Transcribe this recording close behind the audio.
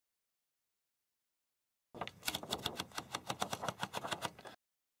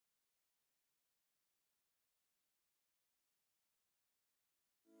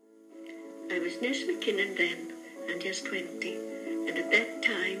was nursemaking then, and just 20, and at that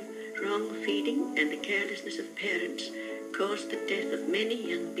time wrong feeding and the carelessness of parents caused the death of many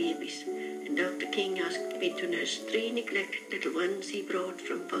young babies, and Dr. King asked me to nurse 3 neglected little ones he brought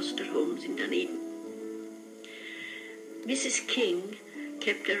from foster homes in Dunedin. Mrs. King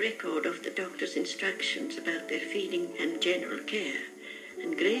kept a record of the doctor's instructions about their feeding and general care,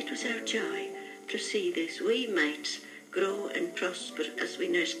 and great was our joy to see these wee mites grow and prosper as we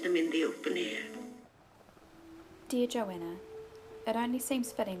nursed them in the open air. Dear Joanna, it only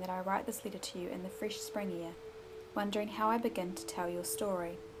seems fitting that I write this letter to you in the fresh spring air, wondering how I begin to tell your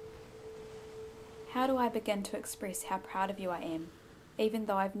story. How do I begin to express how proud of you I am, even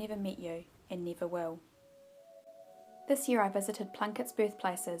though I've never met you and never will? This year I visited Plunket's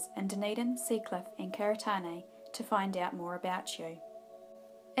birthplaces in Dunedin, Seacliff and Karitane to find out more about you.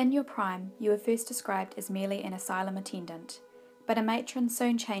 In your prime, you were first described as merely an asylum attendant, but a matron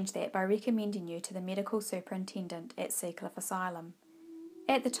soon changed that by recommending you to the medical superintendent at Seacliff Asylum.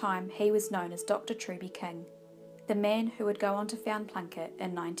 At the time, he was known as Dr. Truby King, the man who would go on to found Plunket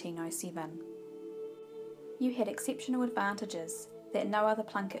in 1907. You had exceptional advantages that no other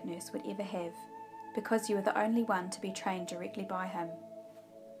Plunket nurse would ever have, because you were the only one to be trained directly by him.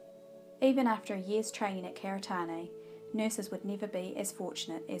 Even after a year's training at Karitane, nurses would never be as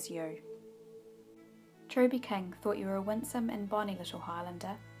fortunate as you. Truby King thought you were a winsome and bonny little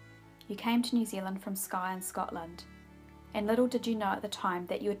Highlander. You came to New Zealand from Skye in Scotland, and little did you know at the time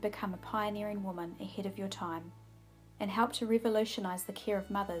that you would become a pioneering woman ahead of your time, and help to revolutionise the care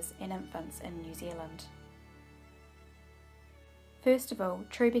of mothers and infants in New Zealand. First of all,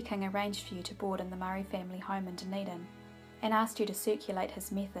 Truby King arranged for you to board in the Murray family home in Dunedin, and asked you to circulate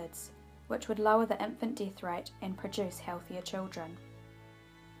his methods, which would lower the infant death rate and produce healthier children.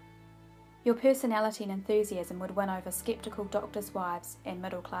 Your personality and enthusiasm would win over sceptical doctors' wives and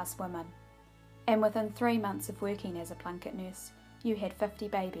middle-class women, and within 3 months of working as a Plunket nurse, you had 50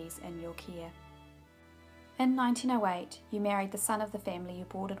 babies in your care. In 1908, you married the son of the family you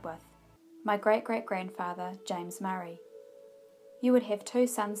boarded with, my great-great-grandfather, James Murray. You would have 2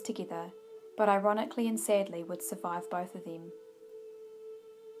 sons together, but ironically and sadly would survive both of them.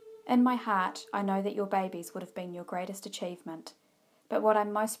 In my heart, I know that your babies would have been your greatest achievement, but what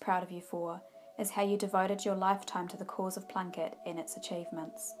I'm most proud of you for is how you devoted your lifetime to the cause of Plunket and its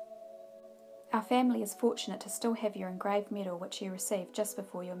achievements. Our family is fortunate to still have your engraved medal which you received just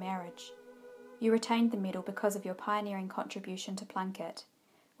before your marriage. You retained the medal because of your pioneering contribution to Plunket,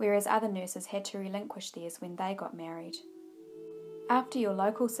 whereas other nurses had to relinquish theirs when they got married. After your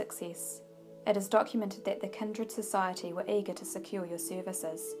local success, it is documented that the Kindred Society were eager to secure your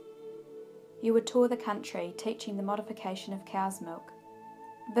services. You would tour the country teaching the modification of cow's milk,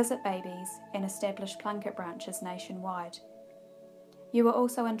 visit babies and establish Plunket branches nationwide. You were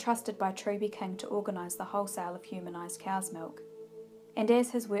also entrusted by Truby King to organise the wholesale of humanised cow's milk, and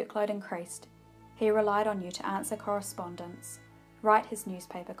as his workload increased, he relied on you to answer correspondence, write his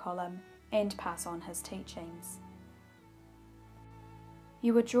newspaper column and pass on his teachings.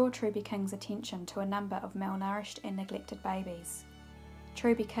 You would draw Truby King's attention to a number of malnourished and neglected babies.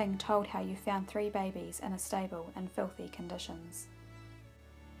 Truby King told how you found 3 babies in a stable in filthy conditions.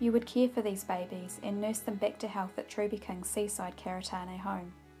 You would care for these babies and nurse them back to health at Truby King's seaside Karitane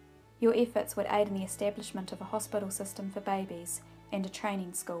home. Your efforts would aid in the establishment of a hospital system for babies and a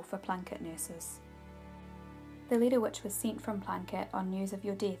training school for Plunket nurses. The letter which was sent from Plunket on news of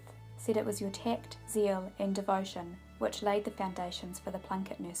your death said it was your tact, zeal and devotion which laid the foundations for the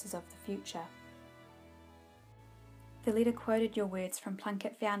Plunket nurses of the future. The letter quoted your words from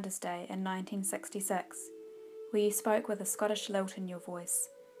Plunket Founders Day in 1966, where you spoke with a Scottish lilt in your voice.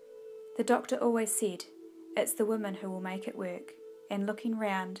 The doctor always said, "It's the women who will make it work, and looking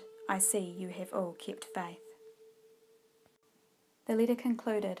round, I see you have all kept faith." The letter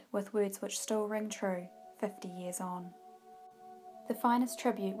concluded with words which still ring true 50 years on. The finest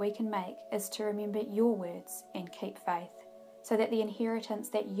tribute we can make is to remember your words and keep faith, so that the inheritance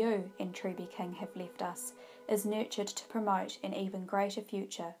that you and Truby King have left us is nurtured to promote an even greater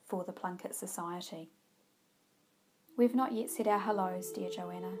future for the Plunket Society. We've not yet said our hellos, dear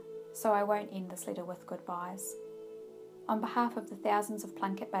Joanna, so I won't end this letter with goodbyes. On behalf of the thousands of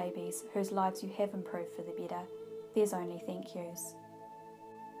Plunket babies whose lives you have improved for the better, there's only thank yous.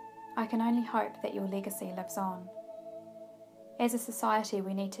 I can only hope that your legacy lives on. As a society,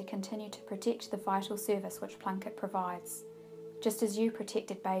 we need to continue to protect the vital service which Plunket provides, just as you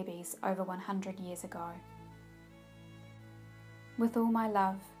protected babies over 100 years ago. With all my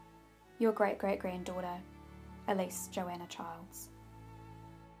love, your great-great-granddaughter, Elyse Joanna Childs.